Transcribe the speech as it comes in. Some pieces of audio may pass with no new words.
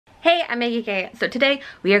Hey, I'm Meggie Kay. So today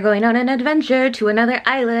we are going on an adventure to another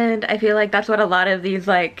island. I feel like that's what a lot of these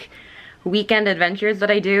like weekend adventures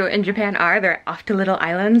that I do in Japan are. They're off to little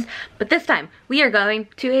islands. But this time we are going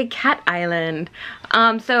to a cat island.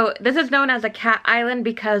 So this is known as a cat island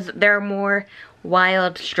because there are more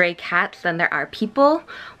wild stray cats than there are people.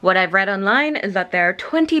 What I've read online is that there are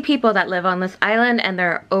 20 people that live on this island and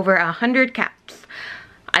there are over 100 cats.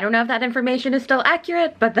 I don't know if that information is still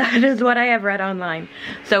accurate, but that is what I have read online.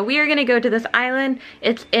 So we are gonna go to this island.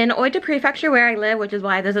 It's in Oita Prefecture where I live, which is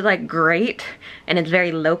why this is like great and it's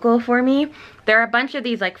very local for me. There are a bunch of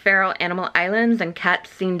these like feral animal islands and cats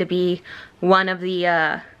seem to be one of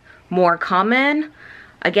the more common.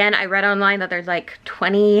 Again, I read online that there's like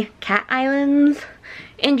 20 cat islands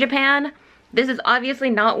in Japan. This is obviously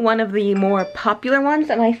not one of the more popular ones,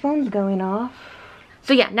 and my phone's going off.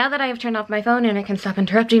 So yeah, now that I have turned off my phone and it can stop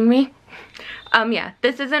interrupting me, yeah,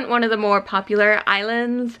 this isn't one of the more popular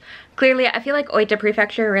islands. Clearly, I feel like Oita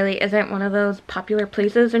Prefecture really isn't one of those popular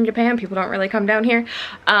places in Japan. People don't really come down here.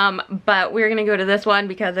 But we're gonna go to this one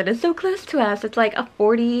because it is so close to us. It's like a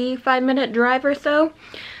 45-minute drive or so.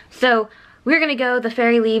 So we're gonna go. The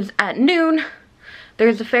ferry leaves at noon.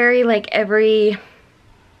 There's a ferry like every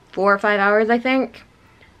 4 or 5 hours, I think.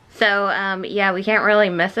 So yeah, we can't really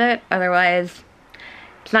miss it. Otherwise,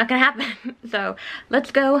 it's not gonna happen. So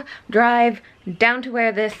let's go drive down to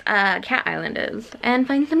where this cat island is and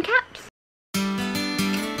find some cats.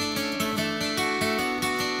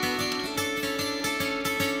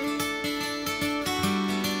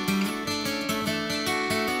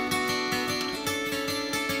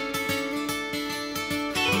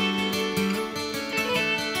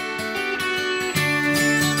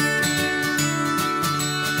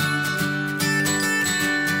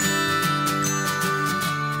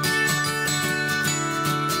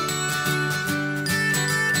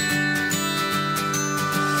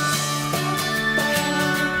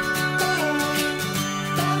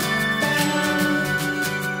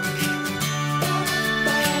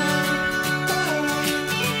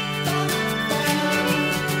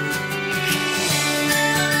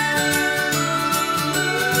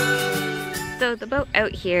 So the boat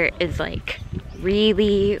out here is like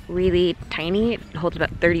really tiny. It holds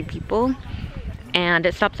about 30 people and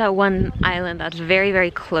it stops at one island that's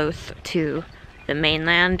very close to the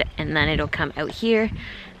mainland, and then it'll come out here.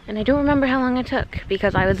 And I don't remember how long it took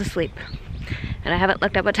because I was asleep and I haven't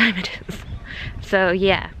looked up what time it is. So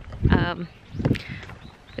yeah,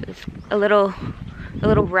 it was a little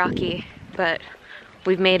rocky, but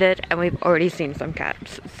we've made it and we've already seen some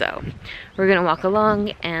cats. So we're gonna walk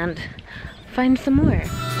along and find some more.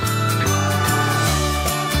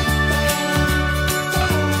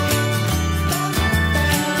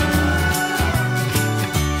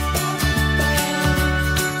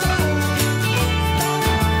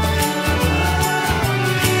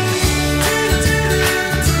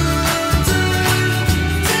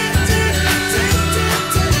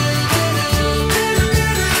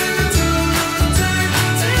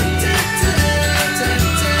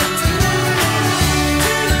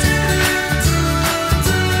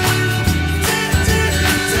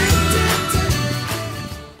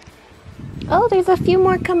 Oh, there's a few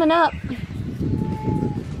more coming up.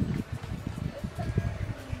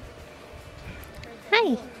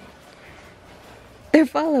 Hi. They're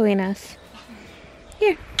following us.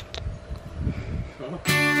 Here.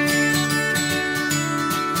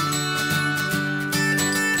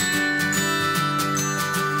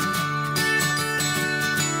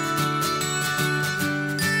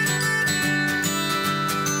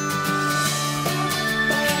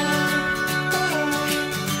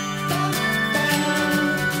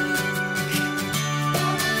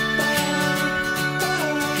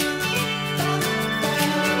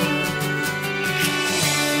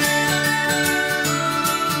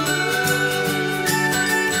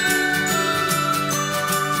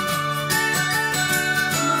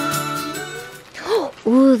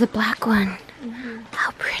 Ooh, the black one.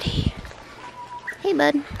 How pretty. Hey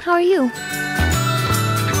bud, how are you?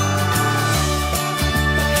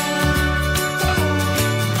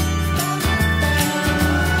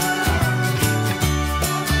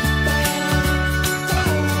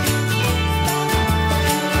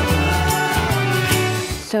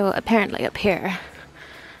 So apparently up here,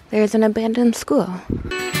 there's an abandoned school.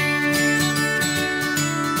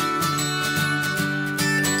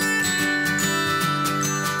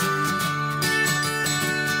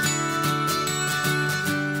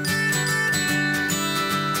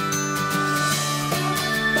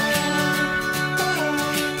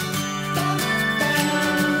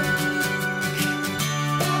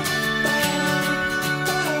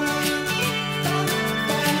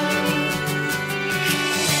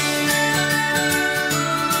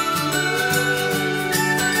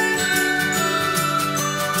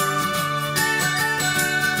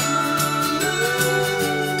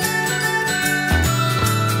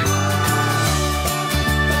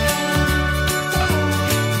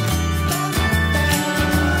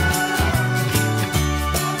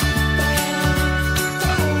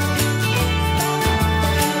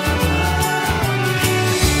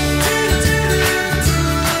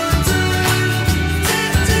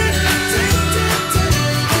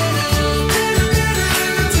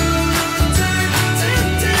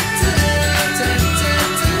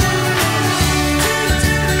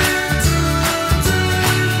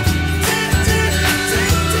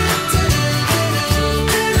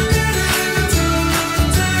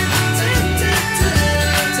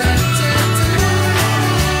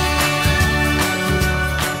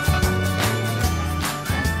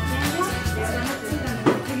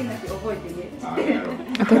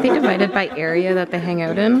 I think they divided by area that they hang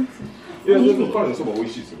out in.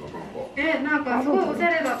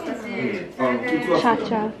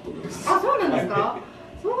 Cha-cha.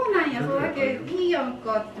 そうなんや、そうだけいいやん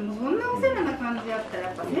かってもそんなおしゃれな感じやったら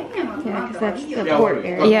やっぱ1000円は Yeah, because that's the port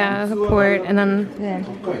area. Yeah, the port, and then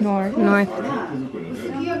North.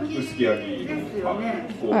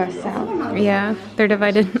 Or south. Yeah, they're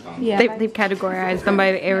divided. Yeah. They've categorized them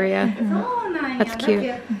by the area. That's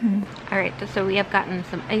cute. Alright, so we have gotten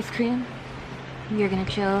some ice cream. We're gonna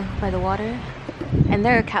chill by the water. And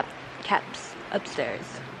there are caps upstairs.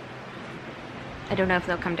 I don't know if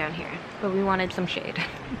they'll come down here, but we wanted some shade.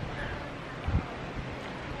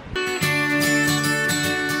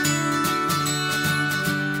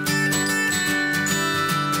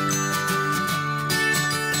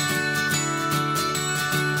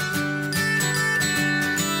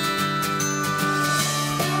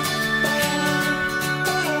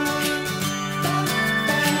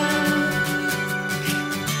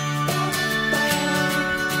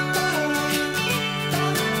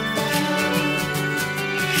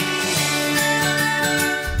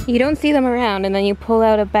 You don't see them around, and then you pull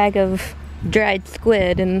out a bag of dried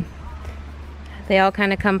squid and they all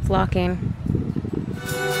kind of come flocking.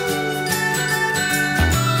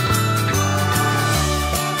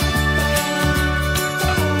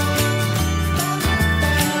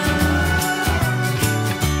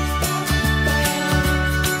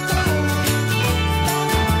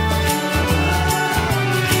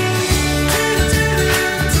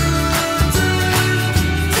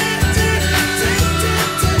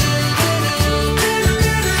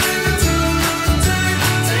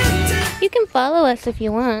 Follow us if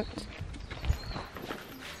you want.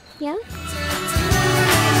 Yeah?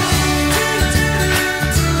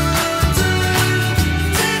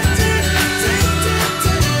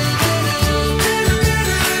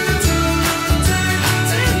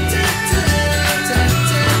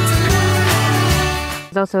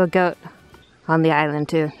 There's also a goat on the island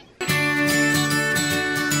too.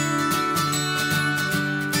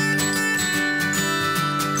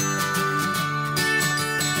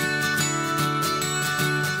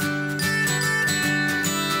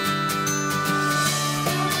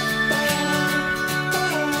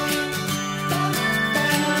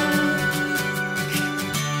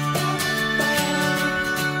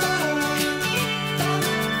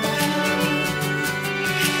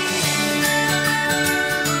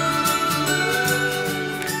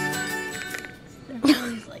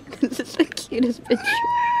 This is the cutest picture.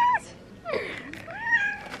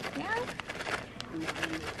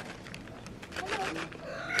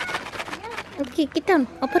 Okay, get down.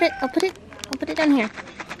 I'll put it down here.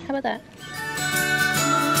 How about that?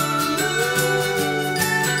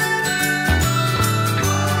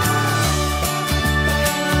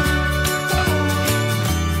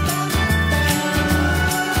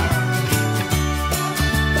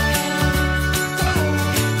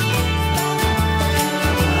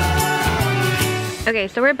 Okay,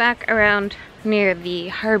 so we're back around near the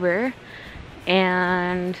harbor,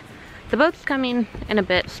 and the boat's coming in a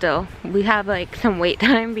bit still. We have like some wait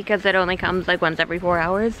time because it only comes like once every 4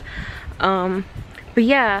 hours. But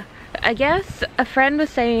yeah, I guess a friend was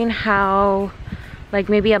saying how like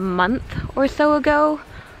maybe a month or so ago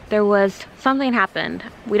there was something happened.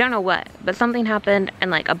 We don't know what, but something happened and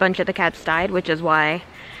like a bunch of the cats died, which is why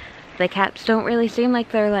the cats don't really seem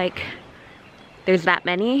like they're like there's that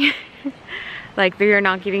many. Like you're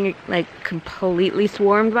not getting like completely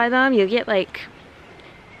swarmed by them. You get like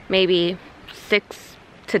maybe 6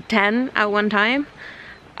 to 10 at one time.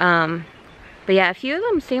 But yeah, a few of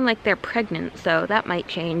them seem like they're pregnant, so that might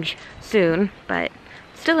change soon, but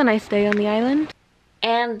still a nice day on the island.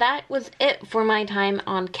 And that was it for my time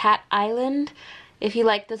on Cat Island. If you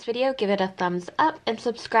liked this video, give it a thumbs up and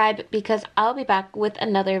subscribe because I'll be back with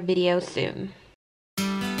another video soon.